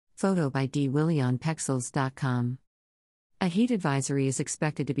Photo by D. Willie on Pexels.com. A heat advisory is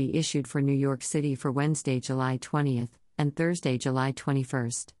expected to be issued for New York City for Wednesday, July 20th, and Thursday, July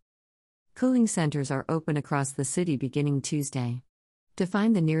 21st. Cooling centers are open across the city beginning Tuesday. To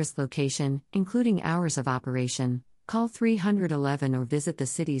find the nearest location, including hours of operation, call 311 or visit the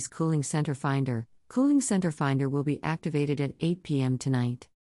city's Cooling Center Finder. Cooling Center Finder will be activated at 8 p.m. tonight.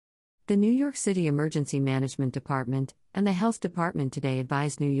 The New York City Emergency Management Department and the Health Department today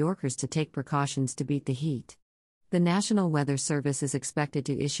advised New Yorkers to take precautions to beat the heat. The National Weather Service is expected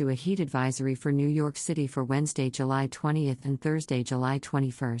to issue a heat advisory for New York City for Wednesday, July 20th and Thursday, July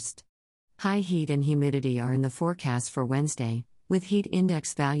 21st. High heat and humidity are in the forecast for Wednesday, with heat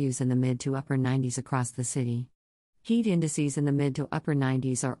index values in the mid to upper 90s across the city. Heat indices in the mid to upper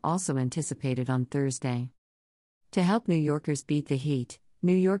 90s are also anticipated on Thursday. To help New Yorkers beat the heat,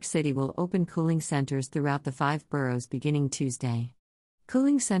 New York City will open cooling centers throughout the 5 boroughs beginning Tuesday.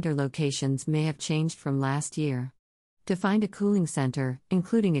 Cooling center locations may have changed from last year. To find a cooling center,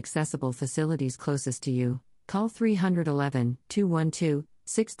 including accessible facilities closest to you, call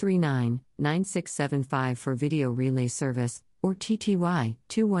 311-212-639-9675 for video relay service, or TTY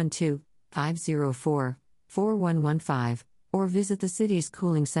 212-504-4115, or visit the city's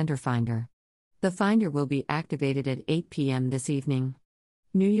Cooling Center Finder. The Finder will be activated at 8 p.m. this evening.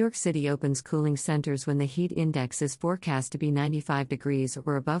 New York City opens cooling centers when the heat index is forecast to be 95 degrees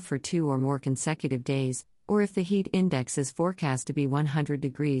or above for 2 or more consecutive days, or if the heat index is forecast to be 100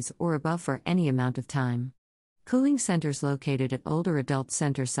 degrees or above for any amount of time. Cooling centers located at older adult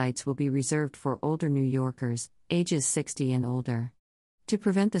center sites will be reserved for older New Yorkers, ages 60 and older. To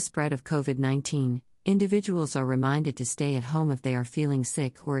prevent the spread of COVID-19, individuals are reminded to stay at home if they are feeling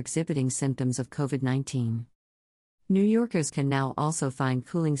sick or exhibiting symptoms of COVID-19. New Yorkers can now also find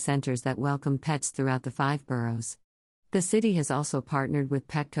cooling centers that welcome pets throughout the 5 boroughs. The city has also partnered with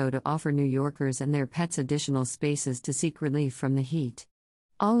Petco to offer New Yorkers and their pets additional spaces to seek relief from the heat.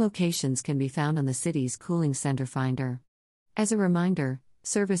 All locations can be found on the city's Cooling Center Finder. As a reminder,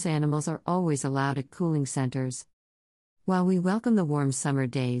 service animals are always allowed at cooling centers. While we welcome the warm summer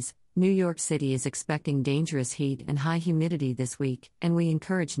days, New York City is expecting dangerous heat and high humidity this week, and we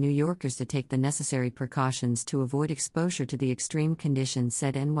encourage New Yorkers to take the necessary precautions to avoid exposure to the extreme conditions,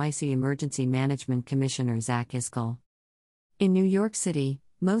 said NYC Emergency Management Commissioner Zach Iscol. In New York City,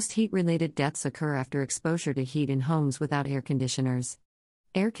 most heat-related deaths occur after exposure to heat in homes without air conditioners.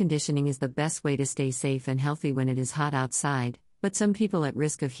 Air conditioning is the best way to stay safe and healthy when it is hot outside, but some people at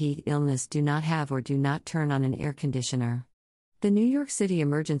risk of heat illness do not have or do not turn on an air conditioner. The New York City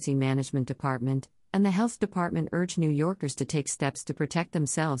Emergency Management Department and the Health Department urge New Yorkers to take steps to protect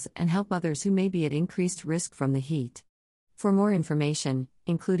themselves and help others who may be at increased risk from the heat. For more information,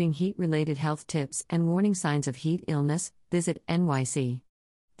 including heat-related health tips and warning signs of heat illness, visit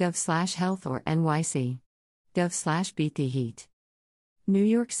nyc.gov/health or nyc.gov/beattheheat. New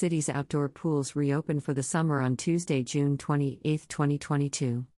York City's outdoor pools reopen for the summer on Tuesday, June 28,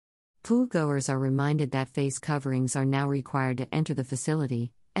 2022. Pool-goers are reminded that face coverings are now required to enter the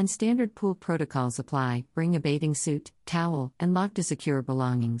facility, and standard pool protocols apply. Bring a bathing suit, towel, and lock to secure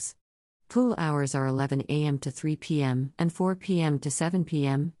belongings. Pool hours are 11 a.m. to 3 p.m. and 4 p.m. to 7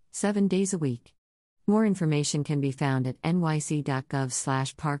 p.m., 7 days a week. More information can be found at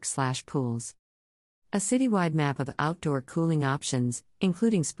nyc.gov/park/pools. A citywide map of outdoor cooling options,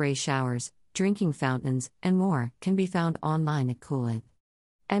 including spray showers, drinking fountains, and more, can be found online at Cool.it.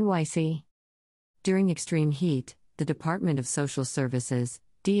 NYC. During extreme heat, the Department of Social Services,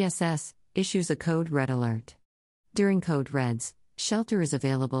 DSS, issues a Code Red alert. During Code Reds, shelter is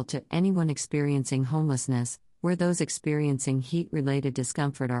available to anyone experiencing homelessness, where those experiencing heat-related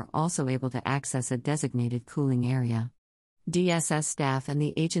discomfort are also able to access a designated cooling area. DSS staff and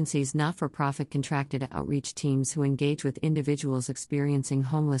the agency's not-for-profit contracted outreach teams who engage with individuals experiencing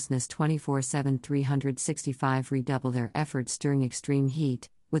homelessness 24/7 365 redouble their efforts during extreme heat,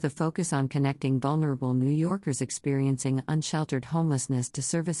 with a focus on connecting vulnerable New Yorkers experiencing unsheltered homelessness to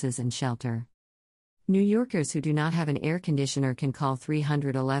services and shelter. New Yorkers who do not have an air conditioner can call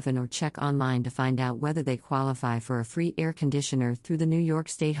 311 or check online to find out whether they qualify for a free air conditioner through the New York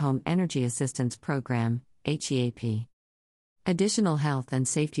State Home Energy Assistance Program, HEAP. Additional health and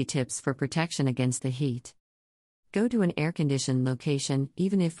safety tips for protection against the heat. Go to an air-conditioned location,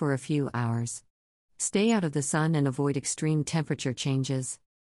 even if for a few hours. Stay out of the sun and avoid extreme temperature changes.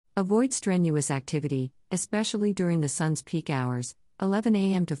 Avoid strenuous activity, especially during the sun's peak hours, 11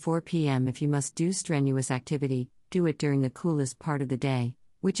 a.m. to 4 p.m. If you must do strenuous activity, do it during the coolest part of the day,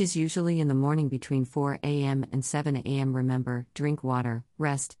 which is usually in the morning between 4 a.m. and 7 a.m. Remember, drink water,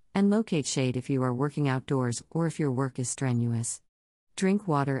 rest, and locate shade if you are working outdoors or if your work is strenuous. Drink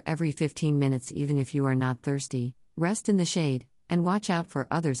water every 15 minutes even if you are not thirsty, rest in the shade, and watch out for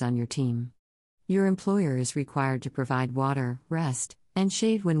others on your team. Your employer is required to provide water, rest, and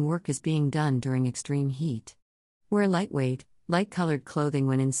shade when work is being done during extreme heat. Wear lightweight, light-colored clothing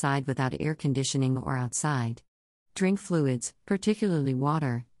when inside without air conditioning or outside. Drink fluids, particularly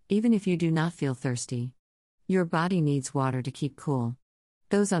water, even if you do not feel thirsty. Your body needs water to keep cool.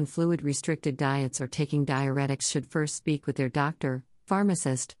 Those on fluid-restricted diets or taking diuretics should first speak with their doctor,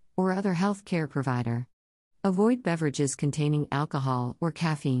 pharmacist, or other health care provider. Avoid beverages containing alcohol or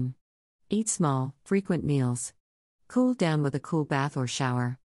caffeine. Eat small, frequent meals. Cool down with a cool bath or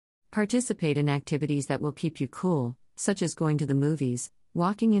shower. Participate in activities that will keep you cool, such as going to the movies,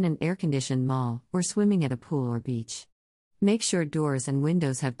 walking in an air-conditioned mall, or swimming at a pool or beach. Make sure doors and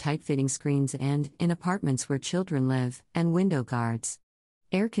windows have tight-fitting screens and, in apartments where children live, and window guards.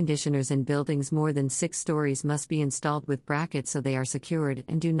 Air conditioners in buildings more than 6 stories must be installed with brackets so they are secured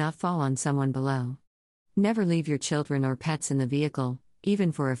and do not fall on someone below. Never leave your children or pets in the vehicle,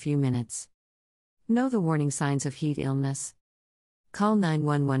 even for a few minutes. Know the warning signs of heat illness. Call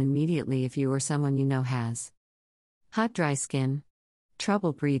 911 immediately if you or someone you know has hot, dry skin,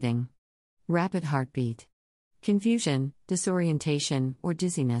 trouble breathing, rapid heartbeat, confusion, disorientation, or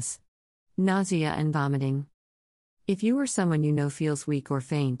dizziness, nausea and vomiting. If you or someone you know feels weak or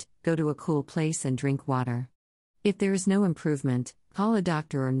faint, go to a cool place and drink water. If there is no improvement, call a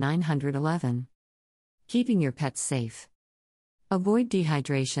doctor or 911. Keeping your pets safe. Avoid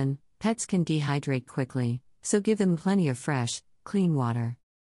dehydration. Pets can dehydrate quickly, so give them plenty of fresh, clean water.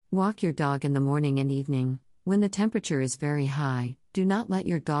 Walk your dog in the morning and evening. When the temperature is very high, do not let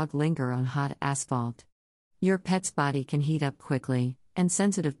your dog linger on hot asphalt. Your pet's body can heat up quickly, and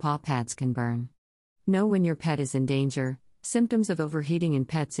sensitive paw pads can burn. Know when your pet is in danger. Symptoms of overheating in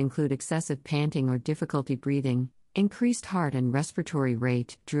pets include excessive panting or difficulty breathing, increased heart and respiratory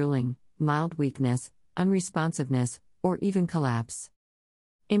rate, drooling, mild weakness, unresponsiveness, or even collapse.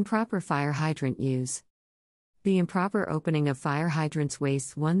 Improper fire hydrant use. The improper opening of fire hydrants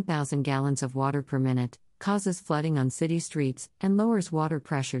wastes 1,000 gallons of water per minute, causes flooding on city streets, and lowers water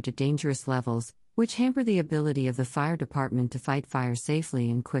pressure to dangerous levels, which hamper the ability of the fire department to fight fire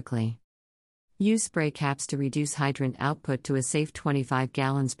safely and quickly. Use spray caps to reduce hydrant output to a safe 25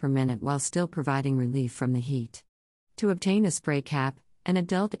 gallons per minute while still providing relief from the heat. To obtain a spray cap, an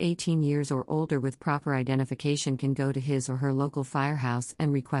adult 18 years or older with proper identification can go to his or her local firehouse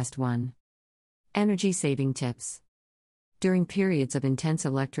and request one. Energy-saving tips. During periods of intense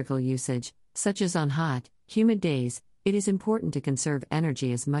electrical usage, such as on hot, humid days, it is important to conserve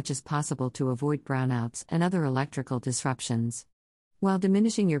energy as much as possible to avoid brownouts and other electrical disruptions. While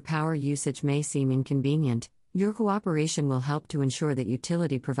diminishing your power usage may seem inconvenient, your cooperation will help to ensure that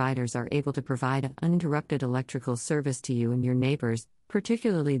utility providers are able to provide uninterrupted electrical service to you and your neighbors,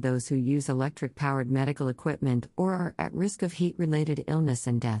 particularly those who use electric-powered medical equipment or are at risk of heat-related illness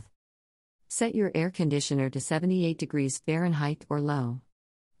and death. Set your air conditioner to 78 degrees Fahrenheit or low.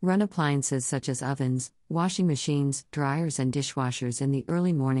 Run appliances such as ovens, washing machines, dryers, and dishwashers in the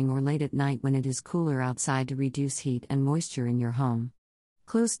early morning or late at night when it is cooler outside to reduce heat and moisture in your home.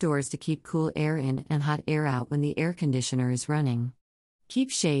 Close doors to keep cool air in and hot air out when the air conditioner is running.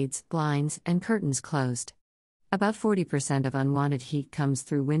 Keep shades, blinds, and curtains closed. About 40% of unwanted heat comes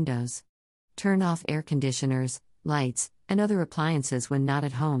through windows. Turn off air conditioners, lights, and other appliances when not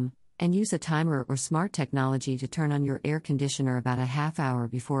at home, and use a timer or smart technology to turn on your air conditioner about a half hour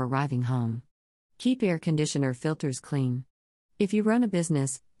before arriving home. Keep air conditioner filters clean. If you run a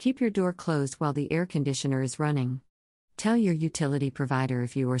business, keep your door closed while the air conditioner is running. Tell your utility provider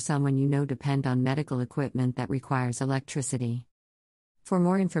if you or someone you know depend on medical equipment that requires electricity. For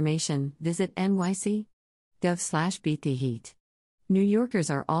more information, visit nyc.gov/beat the heat. New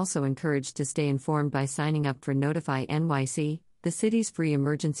Yorkers are also encouraged to stay informed by signing up for Notify NYC, the city's free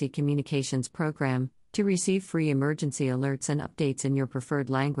emergency communications program, to receive free emergency alerts and updates in your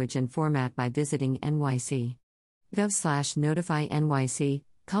preferred language and format by visiting nyc.gov/notify NYC,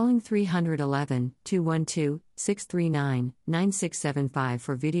 calling 311-212-639-9675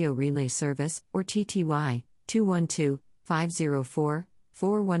 for video relay service, or TTY,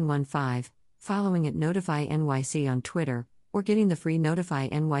 212-504-4115, following at Notify NYC on Twitter, or getting the free Notify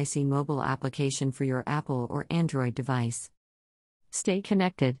NYC mobile application for your Apple or Android device. Stay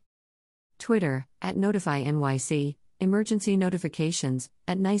connected. Twitter, @NotifyNYC, Emergency Notifications,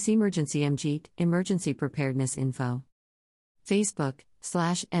 @NYC Emergency Preparedness Info. Facebook,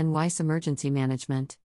 /NYC Emergency Management.